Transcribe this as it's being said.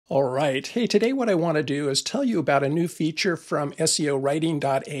All right. Hey, today what I want to do is tell you about a new feature from SEOwriting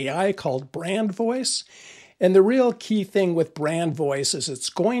AI called Brand Voice. And the real key thing with Brand Voice is it's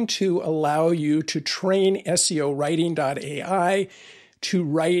going to allow you to train SEOwriting AI to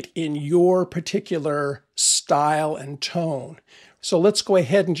write in your particular style and tone. So let's go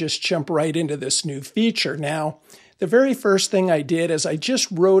ahead and just jump right into this new feature. Now, the very first thing I did is I just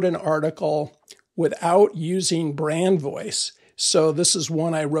wrote an article without using Brand Voice. So this is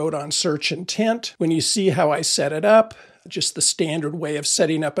one I wrote on search intent. When you see how I set it up, just the standard way of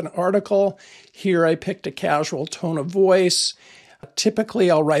setting up an article. Here I picked a casual tone of voice. Typically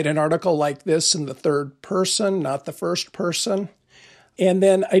I'll write an article like this in the third person, not the first person. And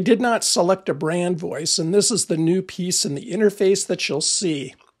then I did not select a brand voice, and this is the new piece in the interface that you'll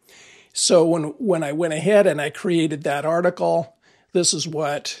see. So when I went ahead and I created that article, this is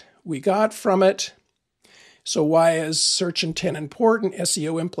what we got from it. So why is search intent important?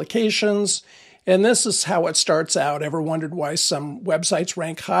 SEO implications. And this is how it starts out. Ever wondered why some websites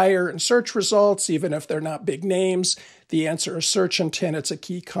rank higher in search results, even if they're not big names? The answer is search intent. It's a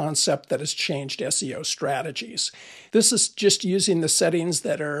key concept that has changed SEO strategies. This is just using the settings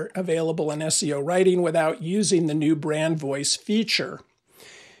that are available in SEOwriting without using the new brand voice feature.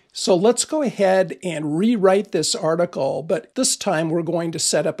 So let's go ahead and rewrite this article, but this time we're going to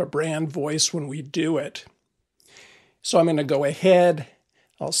set up a brand voice when we do it. So I'm going to go ahead,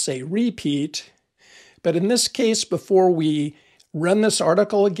 I'll say repeat, but in this case, before we run this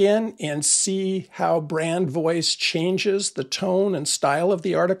article again and see how brand voice changes the tone and style of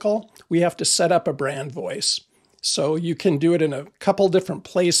the article, we have to set up a brand voice. So you can do it in a couple different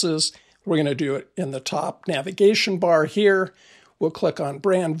places. We're going to do it in the top navigation bar here. We'll click on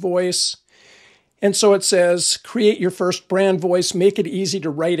brand voice. And so it says, create your first brand voice, make it easy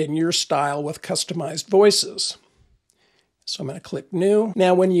to write in your style with customized voices. So I'm going to click New.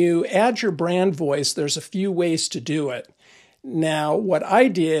 Now, when you add your brand voice, there's a few ways to do it. Now, what I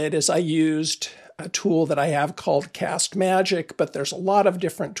did is I used a tool that I have called Cast Magic, but there's a lot of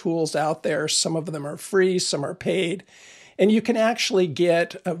different tools out there. Some of them are free, some are paid. And you can actually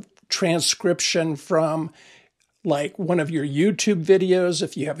get a transcription from like one of your YouTube videos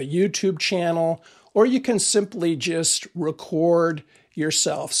if you have a YouTube channel, or you can simply just record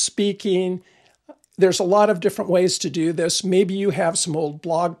yourself speaking. There's a lot of different ways to do this. Maybe you have some old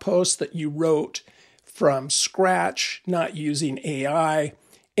blog posts that you wrote from scratch, not using AI.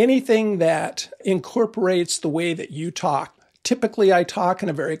 Anything that incorporates the way that you talk. Typically, I talk in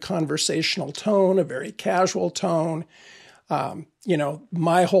a very conversational tone, a very casual tone.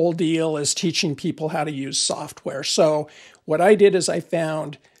 My whole deal is teaching people how to use software. So what I did is I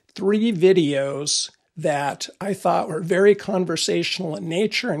found 3 videos that I thought were very conversational in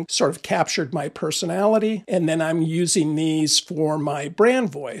nature and sort of captured my personality. And then I'm using these for my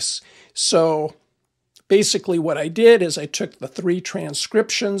brand voice. So basically what I did is I took the 3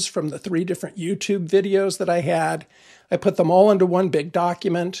 transcriptions from the 3 different YouTube videos that I had. I put them all into one big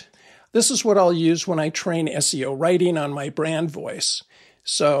document. This is what I'll use when I train SEOwriting on my brand voice.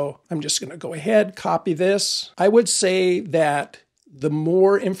 So I'm just going to go ahead, copy this. I would say that the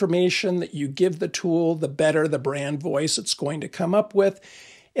more information that you give the tool, the better the brand voice it's going to come up with,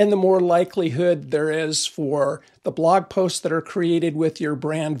 and the more likelihood there is for the blog posts that are created with your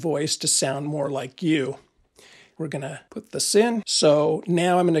brand voice to sound more like you. We're going to put this in. So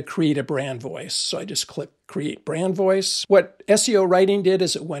now I'm going to create a brand voice. So I just click Create Brand Voice. What SEOwriting did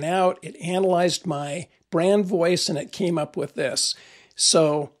is it went out, it analyzed my brand voice, and it came up with this.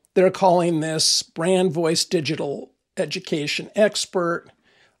 So they're calling this Brand Voice Digital Education Expert.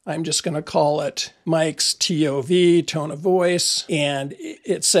 I'm just going to call it Mike's TOV, tone of voice. And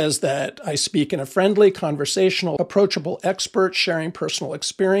it says that I speak in a friendly, conversational, approachable expert sharing personal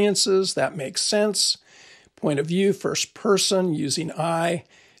experiences. That makes sense. Point of view, first person, using I.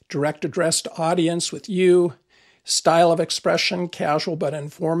 Direct address to audience with you. Style of expression, casual but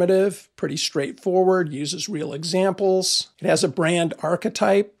informative. Pretty straightforward, uses real examples. It has a brand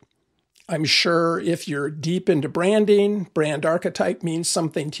archetype. I'm sure if you're deep into branding, brand archetype means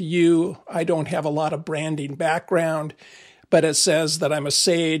something to you. I don't have a lot of branding background, but it says that I'm a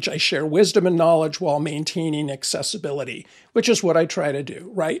sage. I share wisdom and knowledge while maintaining accessibility, which is what I try to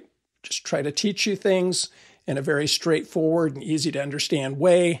do, right? Just try to teach you things in a very straightforward and easy to understand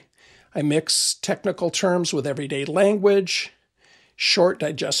way. I mix technical terms with everyday language. Short,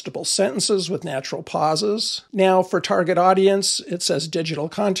 digestible sentences with natural pauses. Now, for target audience, it says digital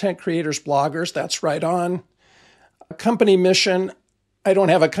content creators, bloggers. That's right on. A company mission. I don't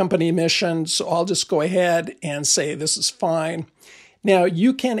have a company mission, so I'll just go ahead and say this is fine. Now,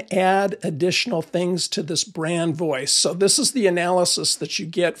 you can add additional things to this brand voice. So this is the analysis that you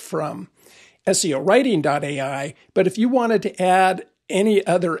get from SEOwriting.ai. But if you wanted to add any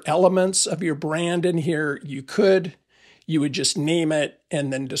other elements of your brand in here, you could. You would just name it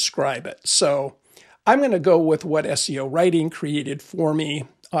and then describe it. So I'm going to go with what SEO Writing created for me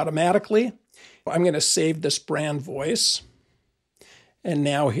automatically. I'm going to save this brand voice. And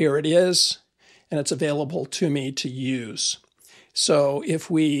now here it is, and it's available to me to use. So if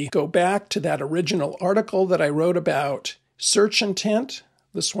we go back to that original article that I wrote about search intent,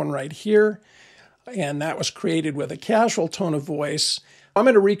 this one right here, and that was created with a casual tone of voice, I'm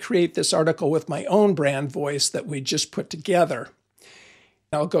going to recreate this article with my own brand voice that we just put together.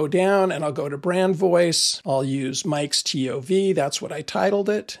 I'll go down and I'll go to brand voice. I'll use Mike's TOV. That's what I titled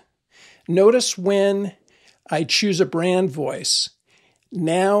it. Notice when I choose a brand voice,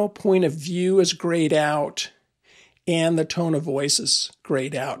 now point of view is grayed out and the tone of voice is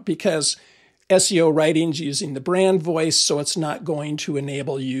grayed out because SEO Writing's using the brand voice, so it's not going to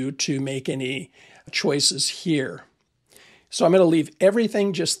enable you to make any choices here. So I'm going to leave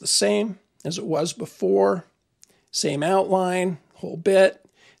everything just the same as it was before. Same outline, whole bit.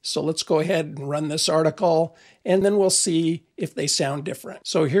 So let's go ahead and run this article, and then we'll see if they sound different.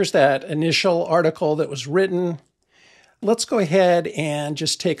 So here's that initial article that was written. Let's go ahead and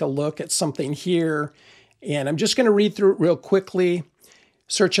just take a look at something here. And I'm just going to read through it real quickly.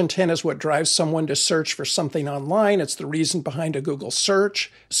 Search intent is what drives someone to search for something online. It's the reason behind a Google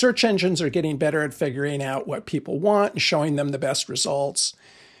search. Search engines are getting better at figuring out what people want and showing them the best results.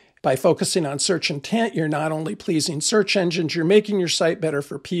 By focusing on search intent, you're not only pleasing search engines, you're making your site better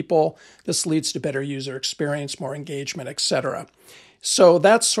for people. This leads to better user experience, more engagement, etc. So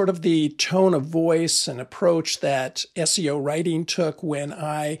that's sort of the tone of voice and approach that SEO Writing took when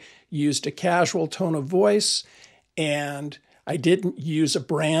I used a casual tone of voice and I didn't use a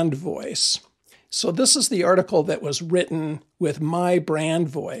brand voice. So this is the article that was written with my brand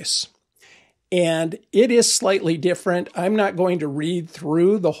voice. And it is slightly different. I'm not going to read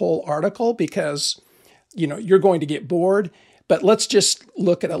through the whole article because, you're going to get bored. But let's just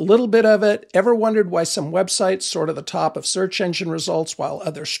look at a little bit of it. Ever wondered why some websites soar to the top of search engine results while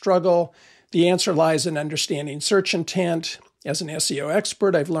others struggle? The answer lies in understanding search intent. As an SEO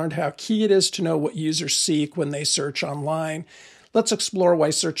expert, I've learned how key it is to know what users seek when they search online. Let's explore why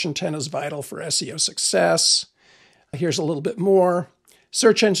search intent is vital for SEO success. Here's a little bit more.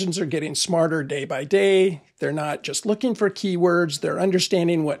 Search engines are getting smarter day by day. They're not just looking for keywords, they're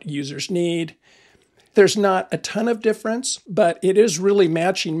understanding what users need. There's not a ton of difference, but it is really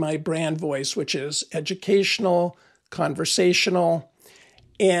matching my brand voice, which is educational, conversational.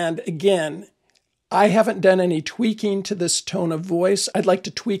 And again, I haven't done any tweaking to this tone of voice. I'd like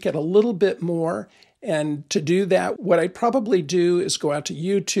to tweak it a little bit more. And to do that, what I'd probably do is go out to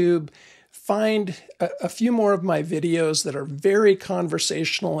YouTube, find a few more of my videos that are very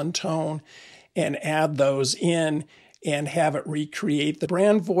conversational in tone and add those in and have it recreate the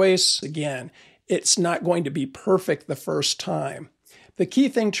brand voice. Again, it's not going to be perfect the first time. The key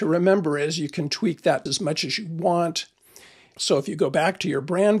thing to remember is you can tweak that as much as you want. So if you go back to your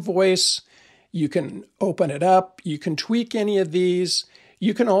brand voice, you can open it up. You can tweak any of these.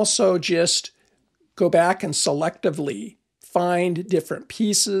 You can also just go back and selectively find different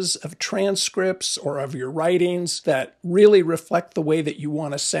pieces of transcripts or of your writings that really reflect the way that you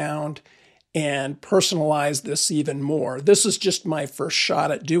want to sound and personalize this even more. This is just my first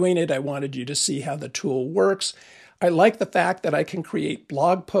shot at doing it. I wanted you to see how the tool works. I like the fact that I can create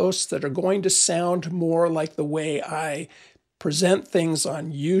blog posts that are going to sound more like the way I present things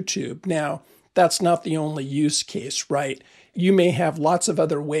on YouTube. Now, that's not the only use case, right? You may have lots of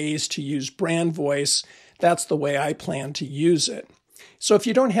other ways to use brand voice. That's the way I plan to use it. So if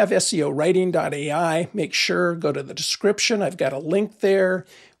you don't have SEOwriting.ai, make sure go to the description. I've got a link there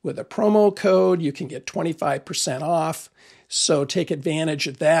with a promo code. You can get 25% off. So take advantage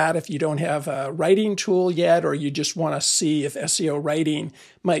of that if you don't have a writing tool yet, or you just want to see if SEO Writing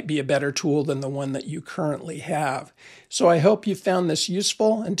might be a better tool than the one that you currently have. So I hope you found this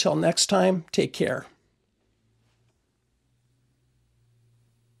useful. Until next time, take care.